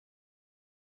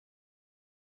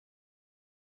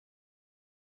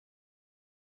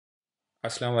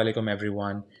Assalamu alaikum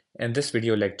everyone. In this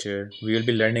video lecture, we will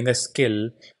be learning a skill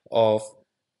of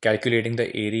calculating the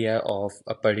area of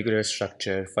a particular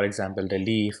structure, for example, the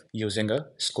leaf, using a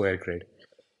square grid.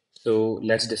 So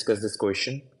let's discuss this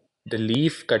question. The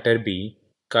leaf cutter bee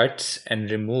cuts and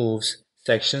removes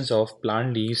sections of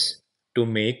plant leaves to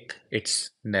make its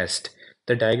nest.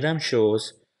 The diagram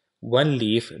shows one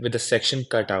leaf with a section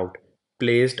cut out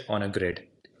placed on a grid.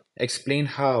 Explain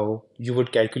how you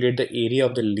would calculate the area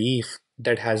of the leaf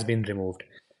that has been removed.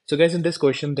 So guys, in this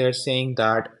question, they're saying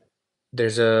that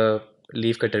there's a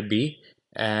leaf cutter bee,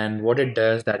 and what it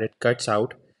does that it cuts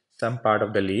out some part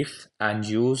of the leaf and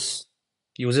uses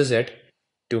it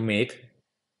to make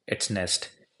its nest.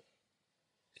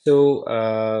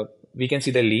 So we can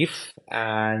see the leaf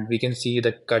and we can see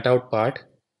the cutout part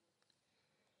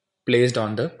placed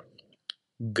on the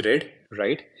grid,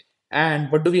 right?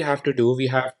 And what do we have to do? We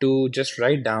have to just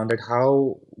write down that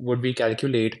how would we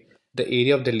calculate the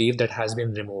area of the leaf that has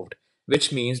been removed,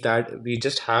 which means that we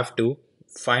just have to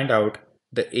find out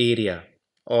the area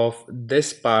of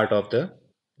this part of the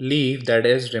leaf that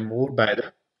is removed by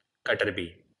the cutter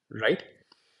bee, right?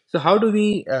 So how do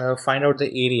we find out the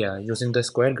area using the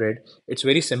square grid? It's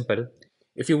very simple.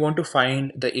 If you want to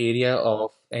find the area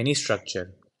of any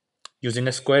structure, using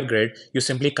a square grid, you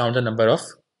simply count the number of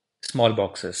small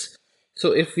boxes.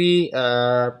 So if we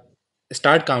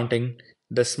start counting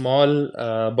the small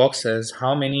boxes,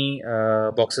 how many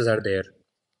boxes are there?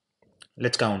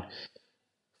 Let's count.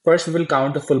 First, we will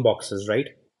count the full boxes, right?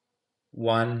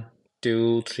 One,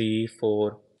 two, three,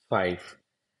 four, five,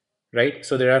 right?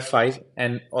 So there are five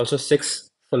and also six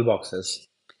full boxes.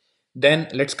 Then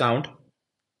let's count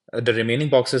the remaining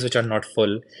boxes which are not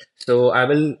full. So I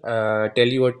will tell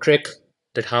you a trick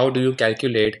that how do you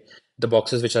calculate the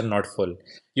boxes which are not full.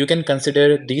 You can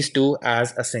consider these two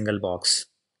as a single box.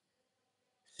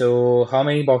 So how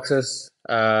many boxes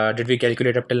did we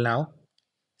calculate up till now?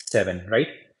 Seven, right?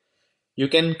 You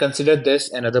can consider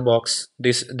this another box,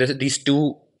 these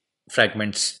two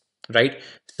fragments, right?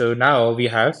 So now we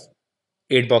have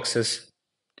eight boxes.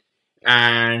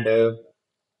 And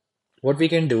what we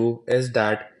can do is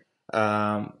that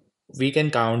um, we can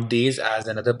count these as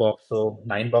another box, so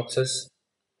nine boxes,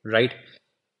 right?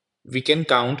 We can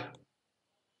count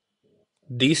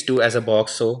these two as a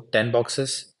box, so 10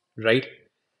 boxes, right?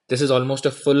 This is almost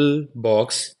a full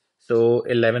box, so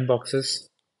 11 boxes,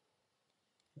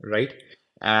 right?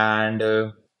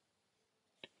 And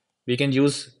we can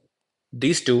use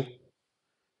these two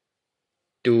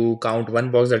to count one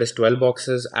box, that is 12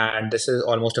 boxes, and this is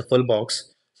almost a full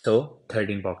box, so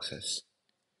 13 boxes,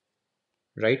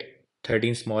 right?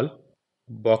 13 small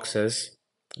boxes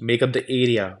make up the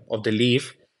area of the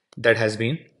leaf that has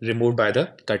been removed by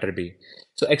the cutter bee.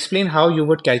 So explain how you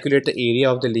would calculate the area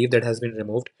of the leaf that has been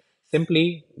removed.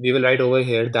 Simply, we will write over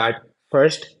here that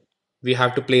first we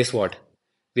have to place what?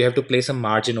 We have to place a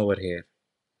margin over here,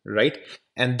 right?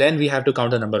 And then we have to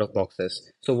count the number of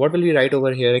boxes. So what will we write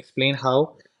over here? Explain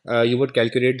how you would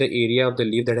calculate the area of the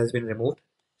leaf that has been removed.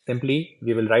 Simply,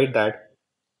 we will write that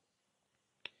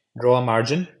draw a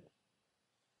margin,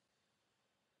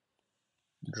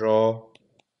 draw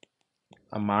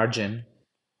a margin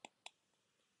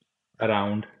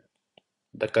around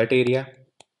the cut area,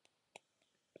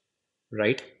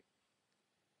 right?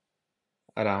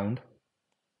 Around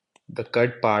the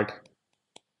cut part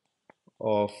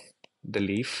of the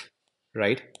leaf,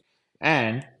 right?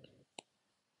 And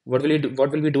what will you do?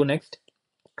 What will we do next?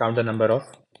 Count the number of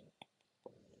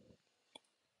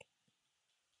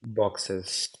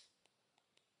boxes,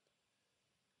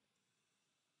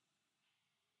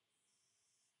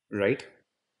 right?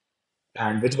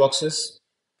 And which boxes?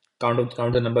 Count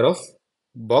the number of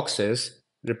boxes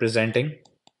representing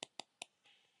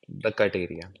the cut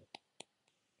area.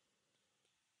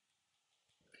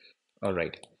 All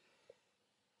right.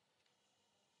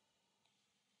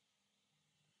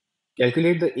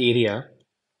 Calculate the area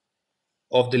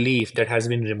of the leaf that has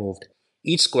been removed.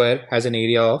 Each square has an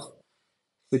area of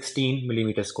 16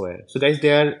 millimeter square. So guys,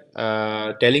 they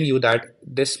are telling you that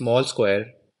this small square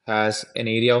has an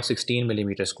area of 16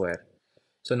 millimeter square.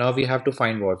 So now we have to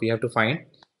find what? We have to find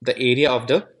the area of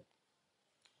the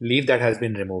leaf that has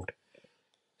been removed.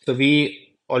 So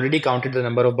we already counted the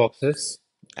number of boxes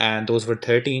and those were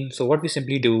 13. So what we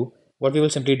will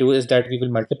simply do is that we will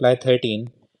multiply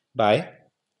 13 by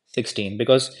 16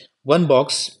 because one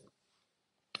box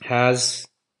has,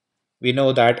 we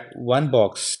know that one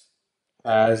box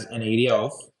has an area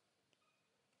of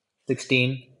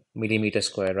 16 millimeter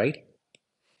square, right?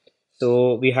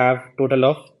 So we have total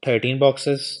of 13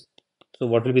 boxes. So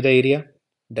what will be the area?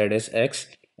 That is x.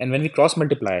 And when we cross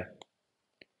multiply,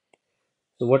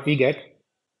 so what we get?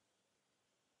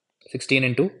 16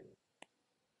 into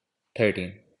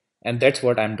 13. And that's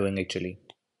what I'm doing actually.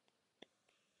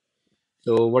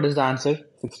 So what is the answer?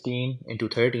 16 into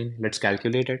 13. Let's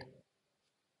calculate it.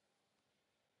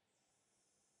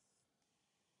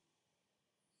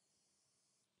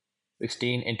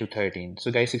 16 into 13.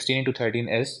 So guys, 16 into 13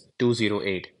 is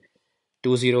 208.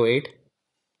 208,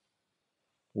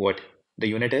 what? The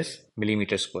unit is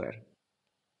millimeter square.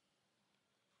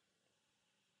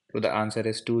 So the answer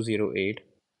is 208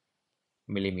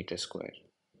 millimeter square.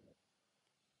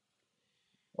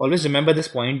 Always remember this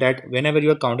point that whenever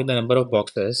you are counting the number of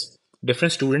boxes,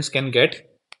 different students can get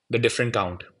the different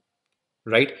count,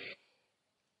 right?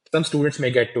 Some students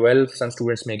may get 12, some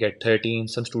students may get 13,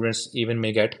 some students even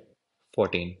may get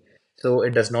 14. So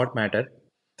it does not matter.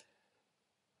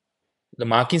 The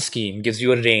marking scheme gives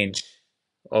you a range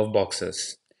of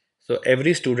boxes. So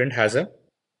every student has a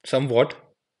somewhat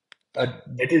a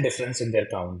little difference in their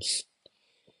counts.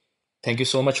 Thank you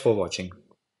so much for watching.